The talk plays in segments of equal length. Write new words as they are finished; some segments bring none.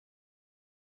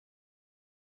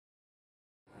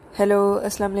Hello,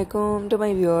 Assalamu alaikum to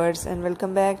my viewers and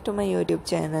welcome back to my YouTube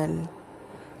channel.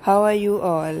 How are you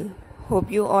all? Hope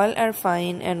you all are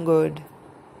fine and good.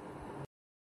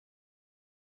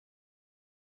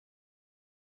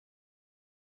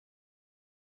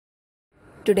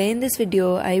 Today in this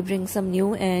video, I bring some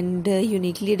new and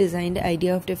uniquely designed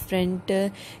idea of different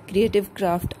creative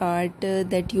craft art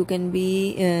that you can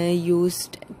be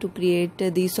used to create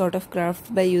these sort of crafts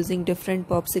by using different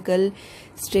popsicle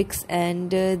sticks,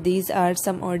 and these are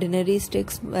some ordinary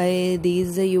sticks. By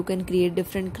these you can create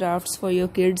different crafts for your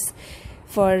kids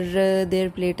for their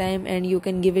playtime, and you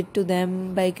can give it to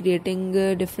them by creating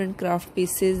different craft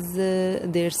pieces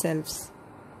themselves.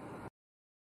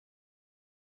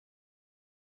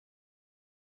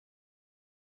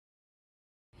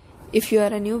 If you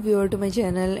are a new viewer to my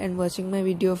channel and watching my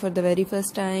video for the very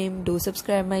first time, do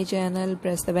subscribe my channel,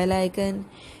 press the bell icon,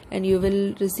 and you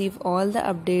will receive all the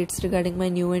updates regarding my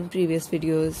new and previous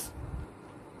videos.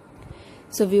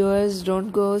 So viewers,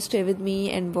 don't go, stay with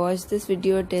me and watch this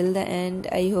video till the end.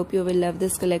 I hope you will love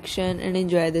this collection and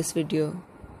enjoy this video.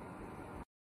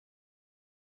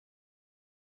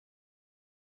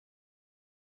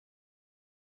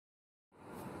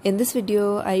 In this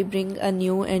video, I bring a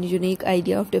new and unique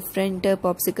idea of different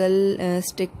popsicle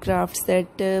stick crafts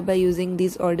that by using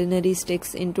these ordinary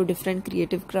sticks into different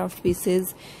creative craft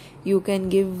pieces, you can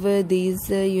give these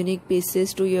unique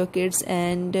pieces to your kids,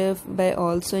 and by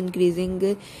also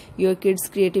increasing your kids'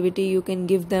 creativity, you can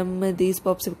give them these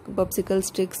popsicle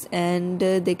sticks, and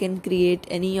they can create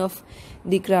any of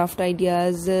the craft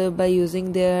ideas by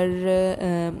using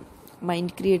their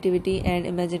mind, creativity and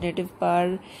imaginative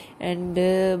power. And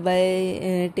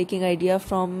by taking idea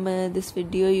from this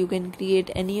video, you can create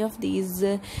any of these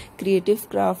creative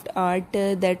craft art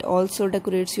that also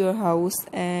decorates your house,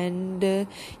 and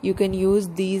you can use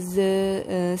these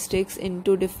sticks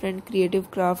into different creative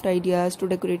craft ideas to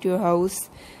decorate your house.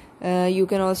 You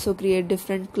can also create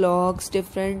different clocks,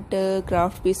 different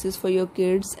craft pieces for your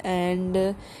kids,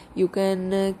 and you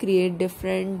can create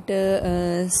different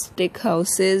stick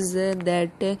houses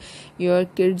that your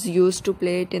kids use to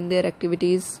play it in their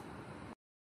activities.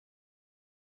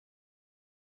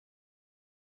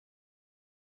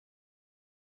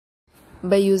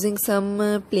 By using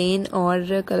some plain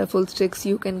or colorful sticks,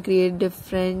 you can create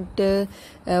different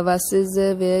vases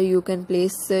where you can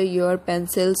place your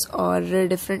pencils or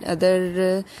different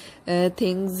other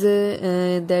things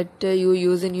that you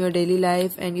use in your daily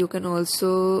life. And you can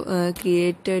also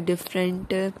create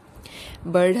different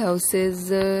bird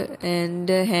houses and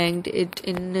hanged it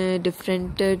in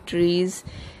different trees.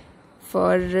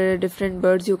 For different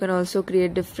birds, you can also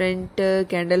create different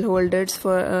candle holders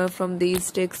for from these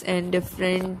sticks, and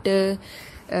different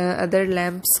other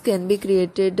lamps can be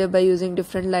created by using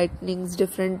different lightnings.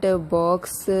 Different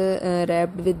box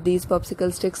wrapped with these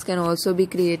popsicle sticks can also be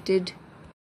created.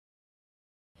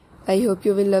 I hope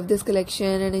you will love this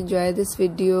collection and enjoy this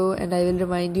video, and I will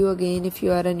remind you again, if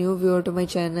you are a new viewer to my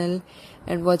channel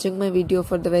and watching my video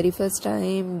for the very first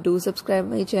time, do subscribe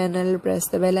my channel, press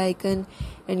the bell icon,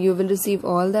 and you will receive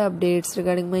all the updates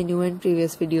regarding my new and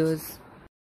previous videos.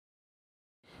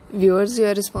 Viewers,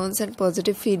 your response and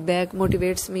positive feedback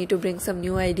motivates me to bring some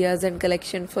new ideas and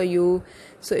collection for you.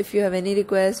 So if you have any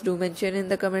requests, do mention in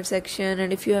the comment section,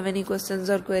 and if you have any questions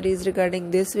or queries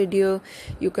regarding this video,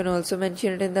 you can also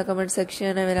mention it in the comment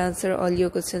section. I will answer all your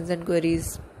questions and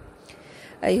queries.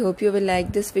 I hope you will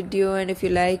like this video, and if you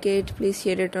like it, please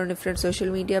share it on different social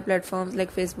media platforms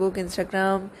like Facebook,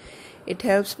 Instagram. It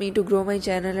helps me to grow my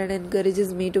channel and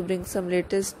encourages me to bring some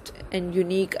latest and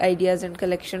unique ideas and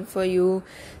collection for you.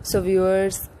 So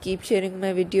viewers, keep sharing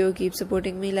my video, keep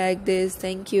supporting me like this.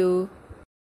 Thank you.